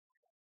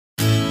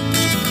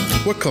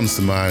What comes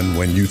to mind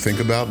when you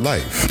think about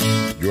life?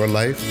 Your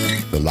life?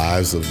 The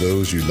lives of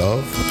those you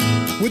love?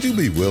 Would you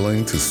be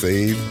willing to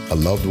save a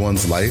loved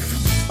one's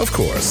life? Of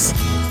course.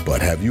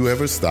 But have you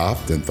ever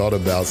stopped and thought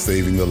about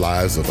saving the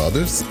lives of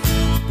others?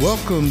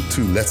 Welcome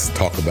to Let's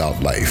Talk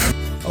About Life,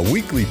 a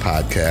weekly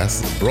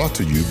podcast brought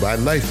to you by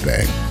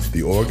LifeBank,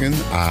 the organ,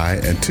 eye,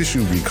 and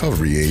tissue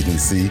recovery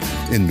agency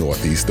in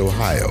Northeast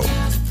Ohio.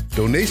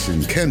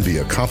 Donation can be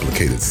a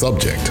complicated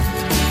subject,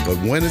 but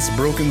when it's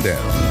broken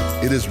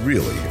down, it is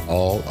really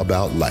all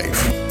about life.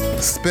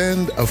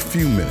 Spend a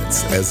few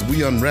minutes as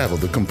we unravel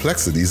the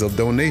complexities of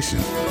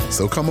donation.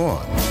 So come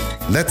on,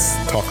 let's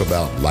talk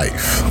about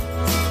life.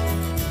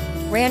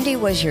 Randy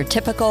was your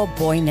typical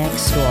boy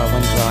next door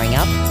when growing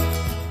up.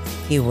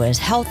 He was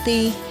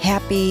healthy,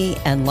 happy,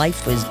 and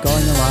life was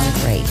going along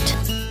great.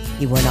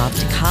 He went off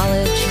to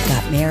college,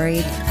 got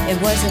married,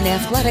 and was an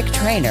athletic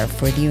trainer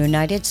for the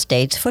United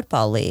States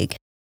Football League.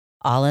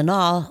 All in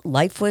all,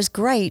 life was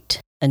great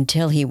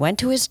until he went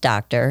to his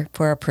doctor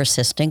for a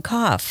persistent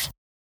cough.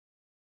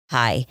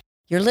 Hi,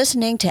 you're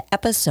listening to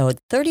episode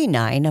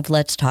 39 of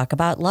Let's Talk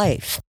About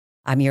Life.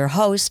 I'm your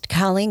host,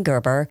 Colleen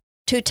Gerber,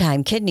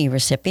 two-time kidney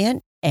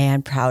recipient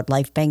and proud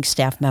LifeBank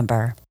staff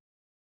member.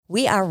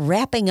 We are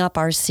wrapping up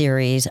our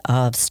series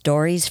of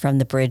Stories from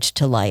the Bridge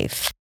to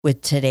Life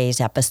with today's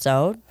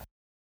episode.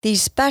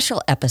 These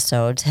special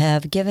episodes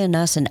have given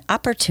us an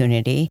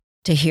opportunity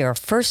to hear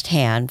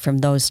firsthand from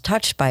those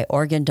touched by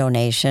organ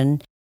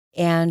donation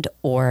and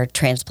or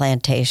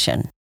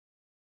transplantation.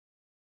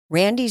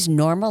 Randy's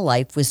normal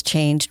life was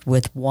changed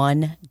with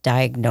one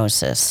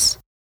diagnosis.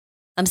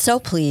 I'm so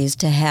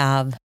pleased to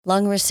have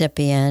lung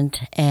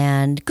recipient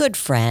and good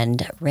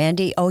friend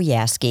Randy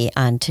Oyaski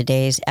on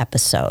today's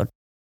episode.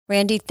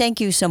 Randy, thank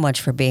you so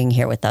much for being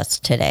here with us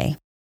today.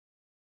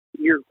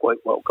 You're quite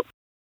welcome.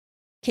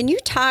 Can you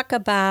talk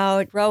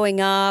about growing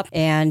up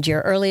and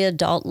your early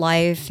adult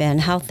life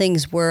and how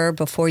things were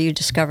before you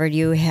discovered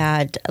you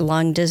had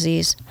lung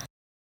disease?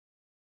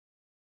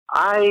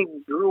 I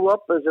grew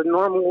up as a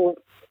normal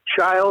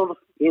child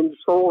in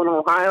Solon,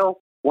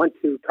 Ohio, went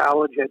to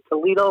college at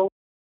Toledo.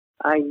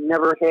 I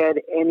never had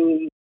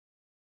any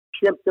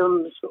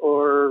symptoms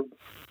or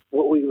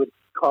what we would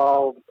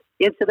call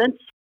incidents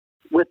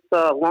with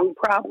lung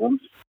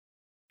problems.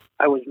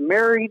 I was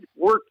married,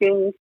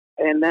 working,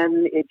 and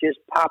then it just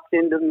popped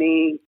into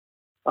me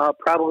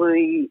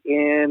probably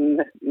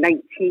in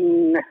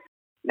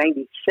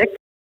 1996.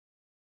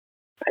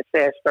 I'd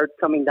say I started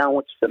coming down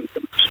with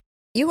symptoms.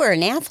 You were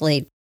an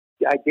athlete.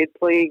 I did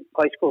play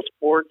high school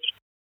sports.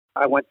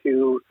 I went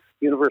to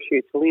University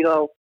of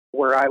Toledo,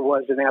 where I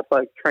was an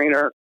athletic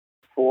trainer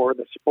for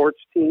the sports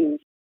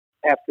teams.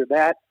 After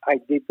that, I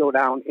did go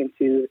down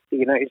into the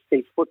United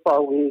States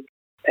Football League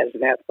as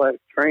an athletic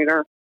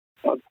trainer.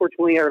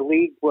 Unfortunately, our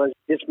league was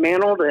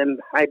dismantled, and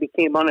I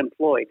became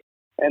unemployed,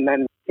 and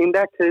then came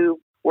back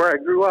to where I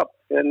grew up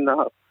in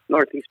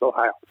Northeast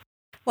Ohio.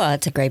 Well,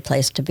 it's a great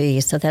place to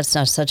be, so that's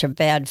not such a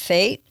bad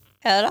fate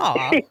at all.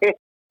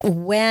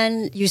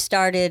 When you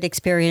started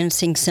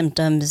experiencing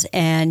symptoms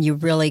and you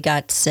really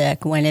got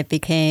sick, when it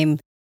became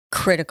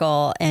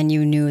critical and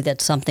you knew that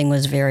something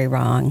was very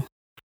wrong?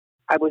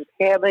 I was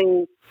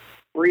having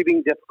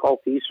breathing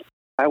difficulties.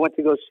 I went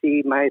to go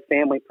see my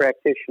family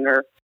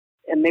practitioner,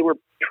 and they were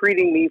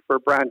treating me for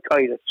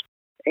bronchitis.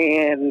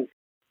 And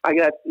I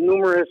got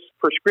numerous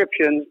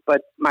prescriptions,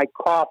 but my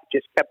cough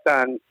just kept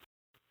on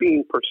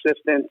being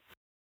persistent.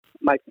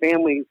 My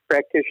family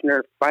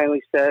practitioner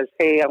finally says,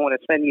 "Hey, I want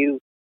to send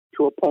you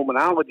to a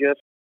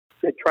pulmonologist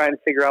to try and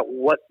figure out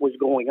what was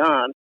going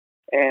on."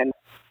 And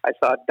I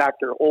saw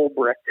Dr.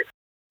 Olbrich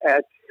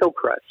at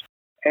Hillcrest,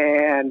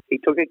 and he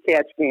took a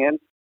CAT scan.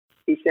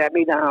 He sat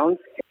me down,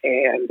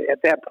 and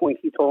at that point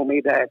he told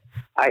me that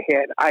I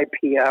had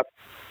IPF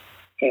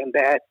and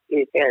that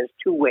it has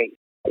two ways.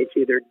 It's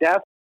either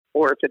death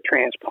or it's a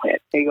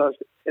transplant. He goes,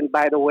 and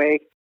by the way,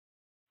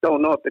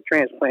 don't know if the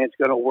transplant's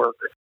going to work.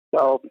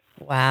 So,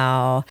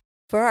 wow.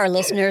 For our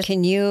listeners,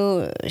 can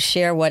you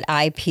share what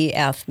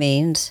IPF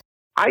means?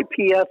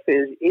 IPF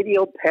is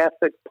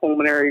idiopathic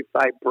pulmonary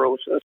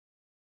fibrosis.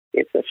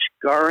 It's a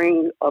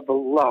scarring of the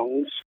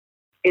lungs.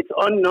 It's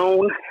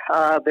unknown.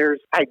 There's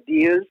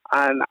ideas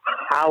on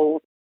how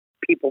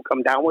people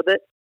come down with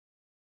it.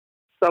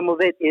 Some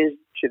of it is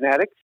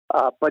genetics,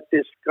 but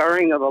this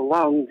scarring of the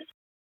lungs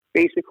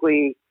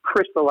basically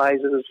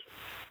crystallizes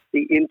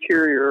the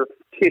interior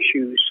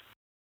tissues,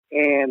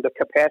 and the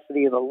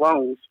capacity of the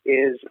lungs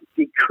is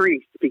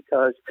decreased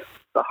because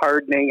the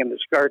hardening and the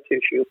scar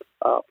tissue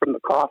from the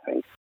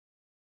coughing.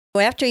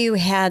 After you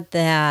had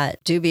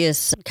that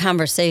dubious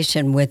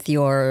conversation with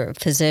your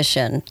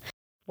physician,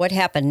 what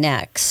happened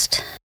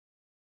next?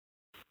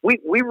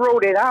 We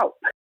wrote it out.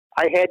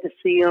 I had to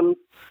see him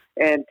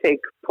and take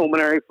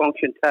pulmonary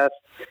function tests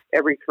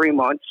every 3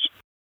 months.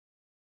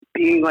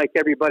 Being like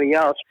everybody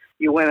else,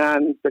 you went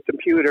on the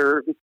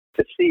computer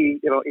to see,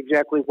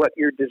 exactly what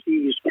your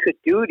disease could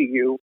do to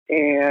you.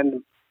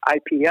 And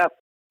IPF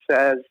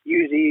says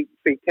usually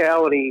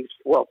fatalities,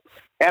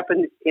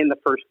 happened in the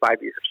first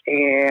 5 years.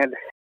 And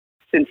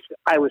since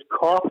I was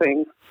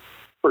coughing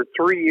for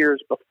 3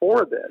 years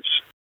before this,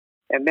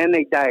 and then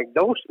they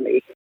diagnosed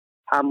me.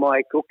 I'm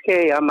like,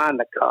 okay, I'm on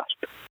the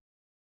cusp.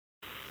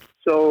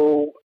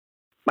 So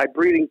my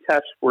breathing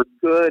tests were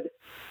good.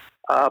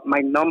 My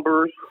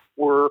numbers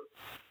were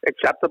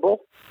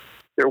acceptable.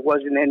 There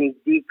wasn't any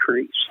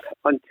decrease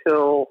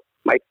until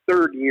my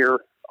third year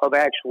of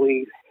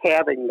actually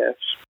having this.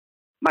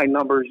 My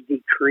numbers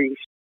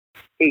decreased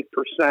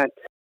 8%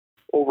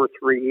 over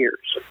 3 years.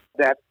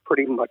 That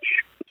pretty much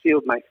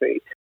sealed my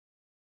fate.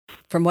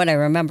 From what I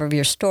remember of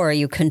your story,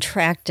 you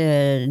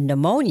contracted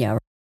pneumonia.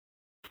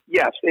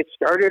 Yes, it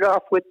started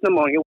off with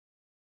pneumonia.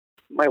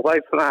 My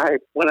wife and I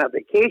went on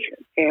vacation,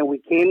 and we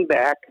came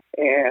back,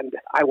 and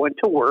I went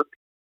to work,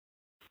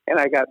 and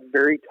I got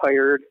very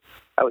tired.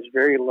 I was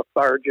very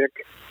lethargic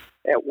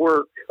at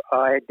work.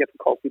 I had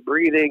difficulty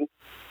breathing.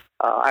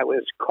 I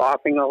was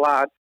coughing a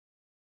lot.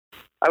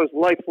 I was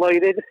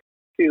life-flighted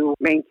to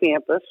main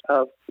campus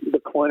of the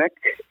clinic,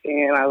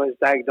 and I was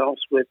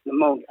diagnosed with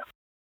pneumonia.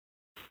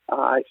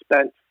 I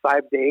spent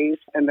 5 days,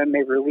 and then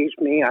they released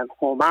me on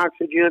home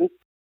oxygen.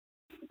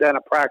 Then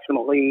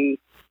approximately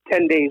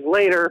 10 days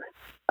later,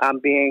 I'm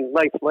being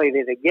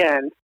life-flighted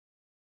again.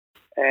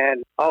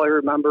 And all I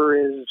remember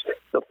is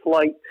the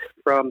flight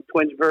from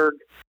Twinsburg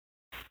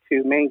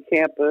to main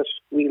campus.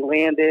 We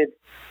landed.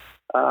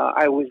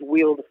 I was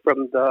wheeled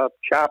from the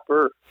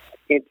chopper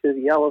into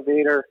the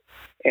elevator,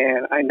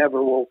 and I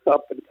never woke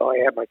up until I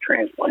had my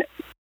transplant.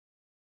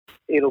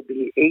 It'll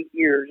be 8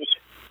 years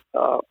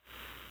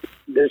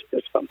this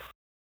December.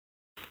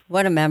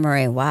 What a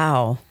memory.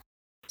 Wow.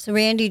 So,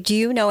 Randy, do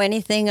you know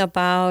anything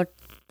about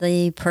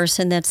the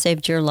person that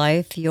saved your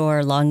life,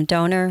 your lung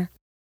donor?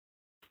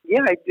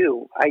 Yeah, I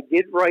do. I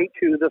did write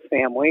to the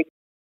family.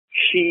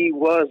 She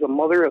was a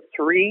mother of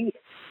three.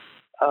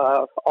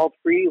 All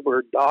three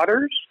were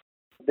daughters.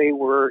 They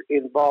were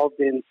involved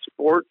in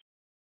sports,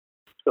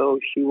 so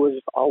she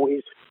was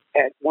always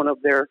at one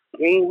of their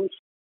games.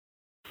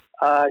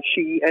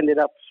 She ended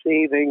up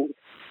saving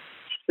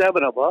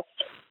 7 of us.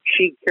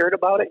 She cared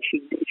about it.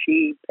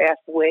 She passed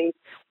away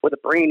with a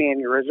brain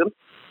aneurysm,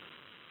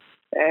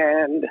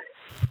 and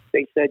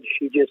they said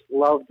she just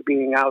loved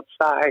being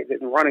outside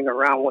and running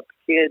around with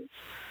the kids,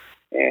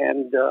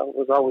 and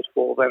was always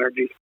full of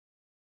energy.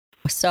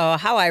 So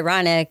how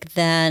ironic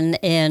then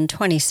in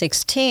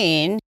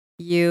 2016,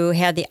 you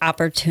had the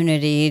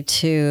opportunity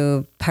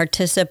to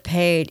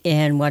participate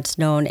in what's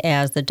known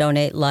as the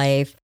Donate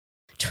Life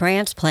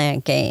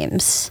Transplant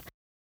Games.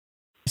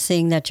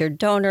 Seeing that your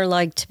donor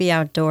liked to be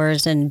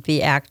outdoors and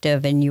be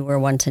active and you were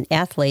once an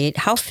athlete,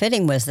 how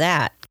fitting was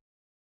that?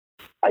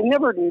 I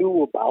never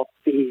knew about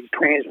these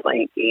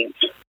transplant games.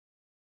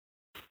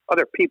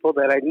 Other people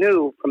that I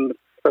knew from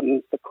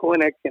the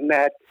clinic and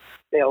that,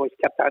 they always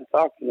kept on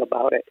talking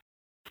about it.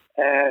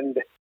 And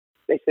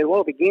they said,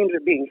 well, the games are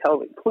being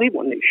held in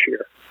Cleveland this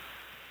year.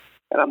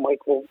 And I'm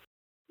like, well,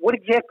 what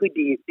exactly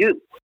do you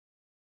do?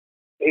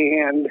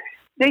 And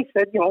they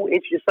said,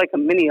 it's just like a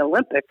mini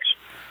Olympics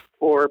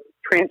for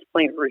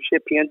transplant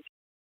recipients,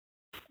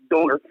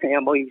 donor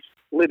families,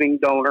 living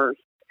donors.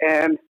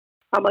 And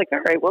I'm like, all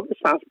right, well, this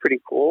sounds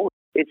pretty cool.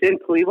 It's in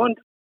Cleveland.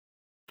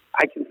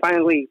 I can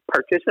finally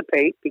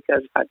participate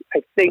because I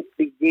think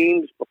the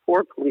games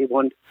before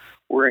Cleveland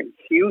were in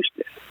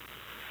Houston.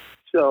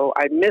 So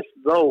I missed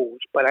those,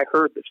 but I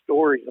heard the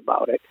stories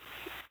about it.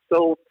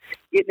 So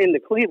getting into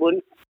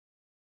Cleveland,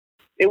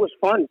 it was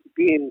fun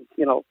being,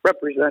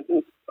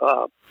 representing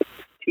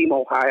Team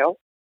Ohio.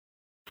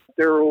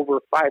 There are over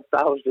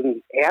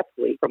 5,000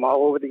 athletes from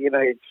all over the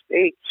United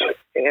States,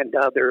 and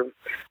there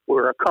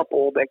were a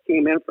couple that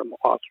came in from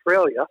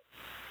Australia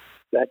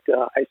that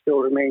I still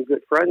remain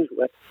good friends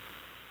with.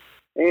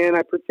 And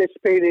I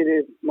participated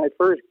in my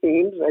first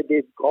games. I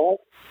did golf,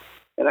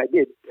 and I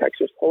did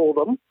Texas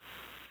Hold'em,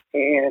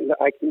 and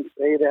I can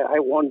say that I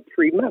won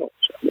 3 medals,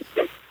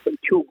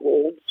 2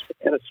 golds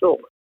and a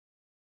silver.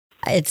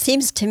 It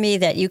seems to me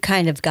that you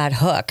kind of got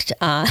hooked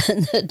on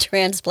the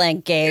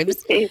transplant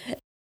games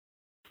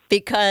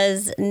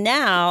because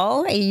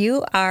now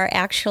you are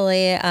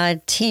actually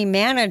a team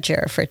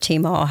manager for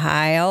Team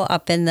Ohio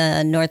up in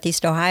the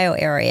Northeast Ohio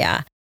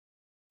area.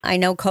 I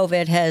know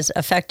COVID has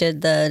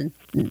affected the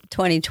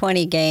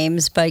 2020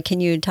 games, but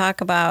can you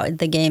talk about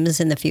the games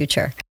in the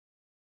future?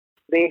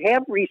 They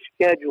have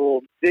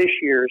rescheduled this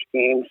year's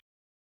games,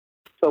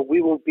 so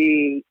we will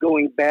be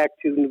going back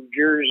to New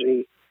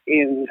Jersey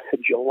in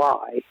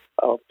July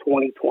of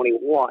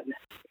 2021.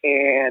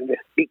 And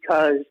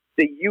because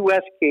the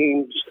U.S.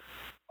 games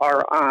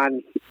are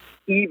on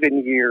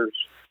even years,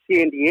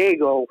 San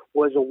Diego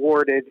was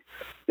awarded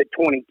the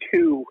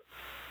 22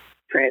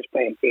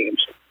 transplant games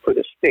for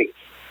the state.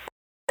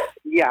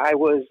 Yeah, I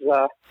was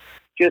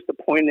just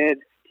appointed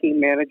team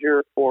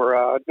manager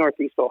for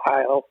Northeast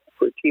Ohio,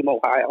 for Team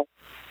Ohio.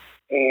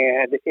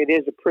 And it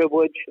is a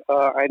privilege.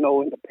 I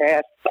know in the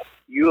past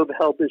you have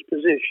held this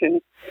position,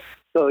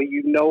 so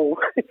you know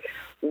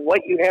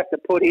what you have to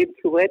put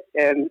into it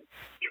and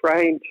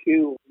trying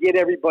to get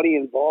everybody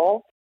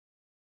involved.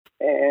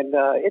 And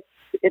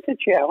it's a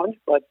challenge,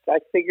 but I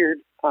figured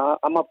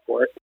I'm up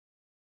for it.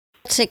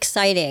 It's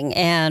exciting,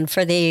 and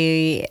for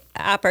the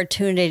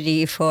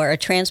opportunity for a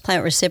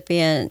transplant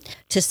recipient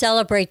to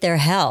celebrate their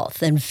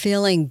health and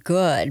feeling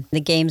good. The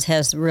games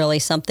has really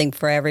something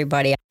for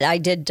everybody. I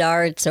did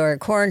darts or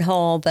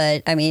cornhole,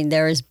 but I mean,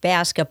 there's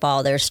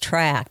basketball, there's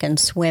track and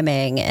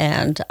swimming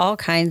and all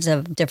kinds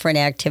of different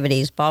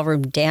activities,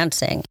 ballroom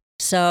dancing.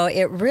 So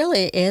it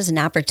really is an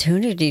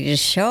opportunity to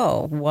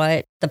show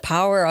what the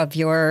power of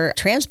your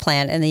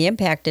transplant and the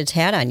impact it's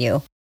had on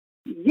you.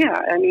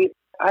 Yeah, I mean,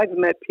 I've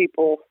met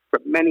people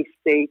from many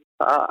states.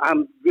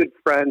 I'm good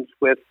friends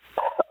with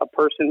a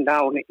person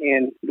down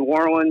in New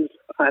Orleans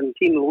on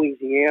Team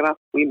Louisiana.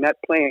 We met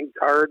playing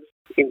cards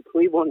in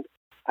Cleveland.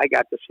 I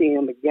got to see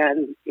him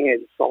again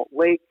in Salt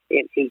Lake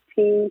in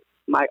 2018.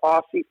 My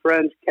Aussie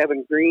friends,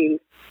 Kevin Green,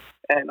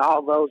 and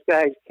all those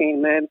guys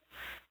came in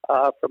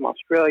from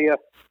Australia.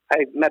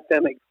 I met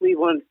them in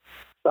Cleveland,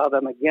 saw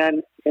them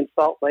again in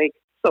Salt Lake.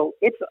 So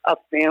it's a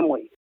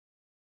family.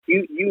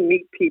 You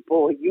meet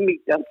people, you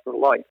meet them for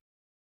life.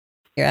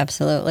 You're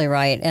absolutely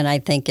right. And I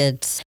think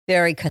it's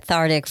very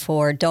cathartic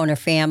for donor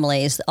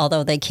families.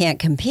 Although they can't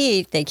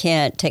compete, they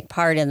can't take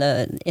part in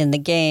the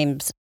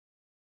games.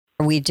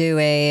 We do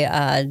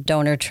a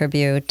donor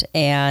tribute,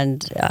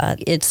 and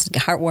it's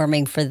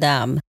heartwarming for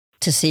them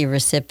to see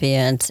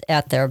recipients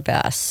at their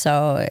best.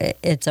 So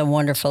it's a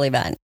wonderful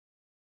event.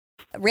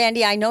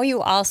 Randy, I know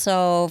you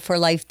also, for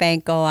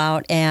LifeBank, go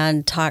out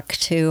and talk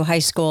to high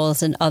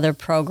schools and other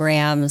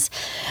programs.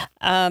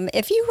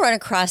 If you run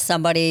across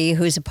somebody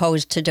who's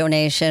opposed to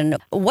donation,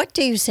 what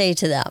do you say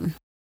to them?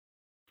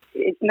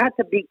 It's not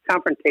to be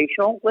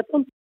confrontational with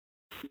them,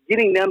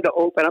 getting them to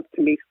open up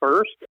to me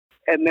first,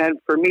 and then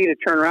for me to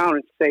turn around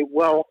and say,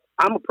 well,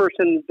 I'm a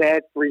person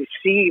that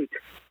received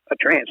a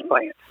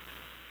transplant.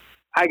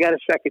 I got a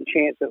second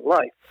chance at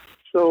life.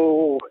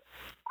 So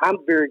I'm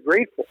very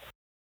grateful.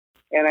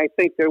 And I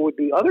think there would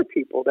be other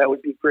people that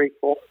would be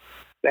grateful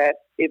that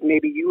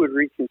maybe you would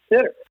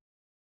reconsider.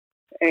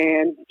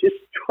 And just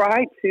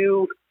try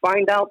to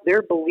find out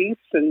their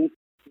beliefs and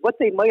what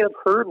they might have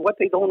heard, what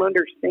they don't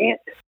understand.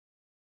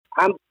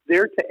 I'm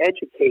there to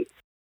educate.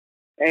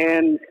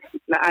 And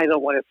I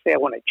don't want to say I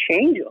want to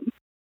change them,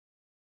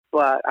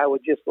 but I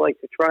would just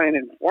like to try and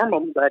inform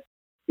them that,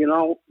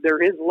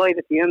 there is light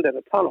at the end of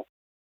the tunnel.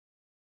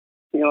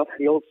 The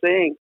old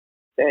saying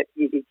that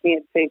you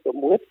can't take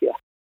them with you.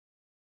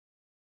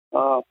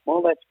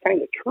 Well, that's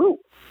kind of true,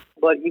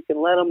 but you can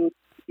let them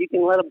keep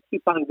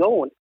on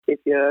going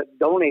if you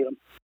donate them,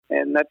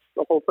 and that's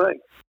the whole thing.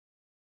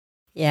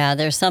 Yeah,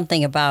 there's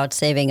something about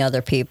saving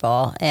other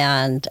people,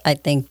 and I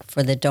think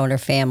for the donor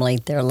family,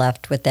 they're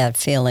left with that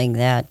feeling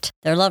that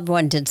their loved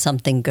one did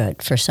something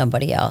good for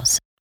somebody else.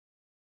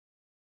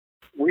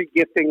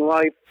 Regifting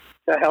life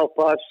to help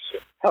us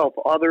help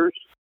others.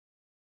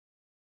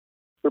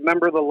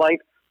 Remember the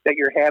life that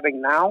you're having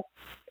now.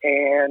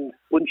 And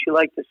wouldn't you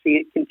like to see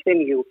it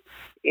continue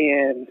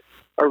in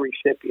a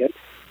recipient?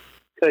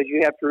 Because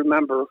you have to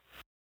remember,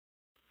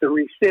 the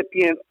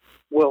recipient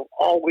will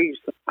always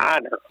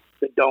honor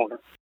the donor.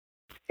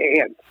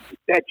 And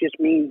that just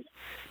means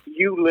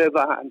you live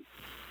on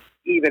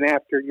even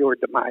after your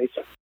demise.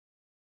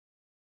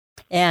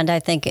 And I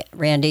think,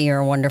 Randy, you're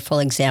a wonderful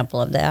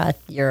example of that.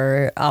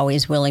 You're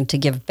always willing to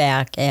give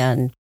back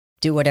and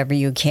do whatever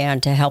you can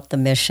to help the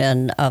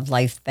mission of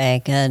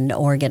LifeBank and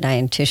organ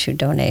and tissue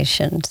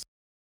donations.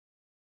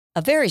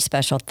 A very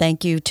special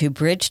thank you to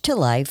Bridge to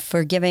Life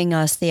for giving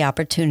us the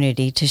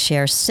opportunity to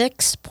share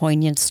 6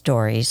 poignant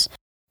stories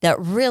that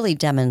really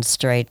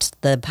demonstrates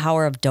the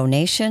power of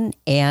donation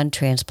and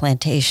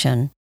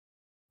transplantation.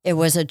 It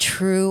was a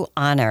true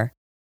honor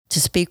to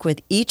speak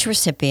with each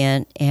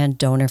recipient and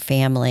donor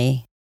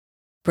family.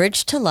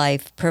 Bridge to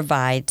Life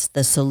provides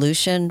the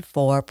solution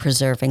for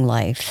preserving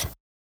life.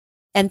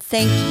 And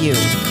thank you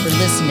for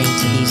listening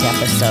to these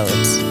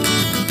episodes.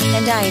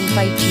 And I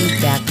invite you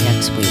back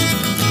next week.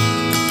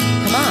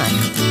 Come on,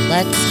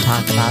 let's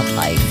talk about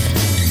life.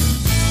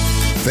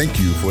 Thank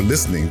you for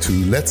listening to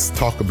Let's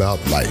Talk About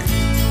Life.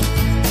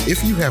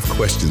 If you have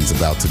questions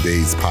about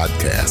today's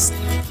podcast,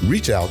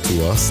 reach out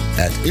to us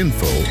at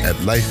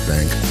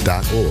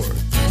info@lifebank.org.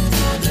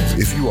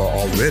 If you are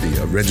already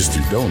a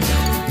registered donor,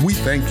 we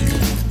thank you.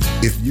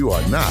 If you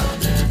are not,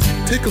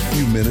 take a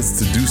few minutes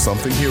to do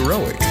something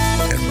heroic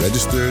and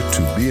register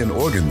to be an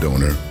organ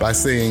donor by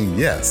saying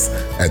yes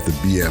at the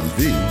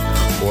BMV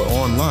or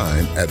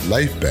online at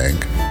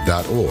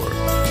lifebank.org.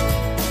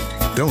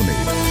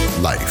 Donate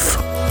life.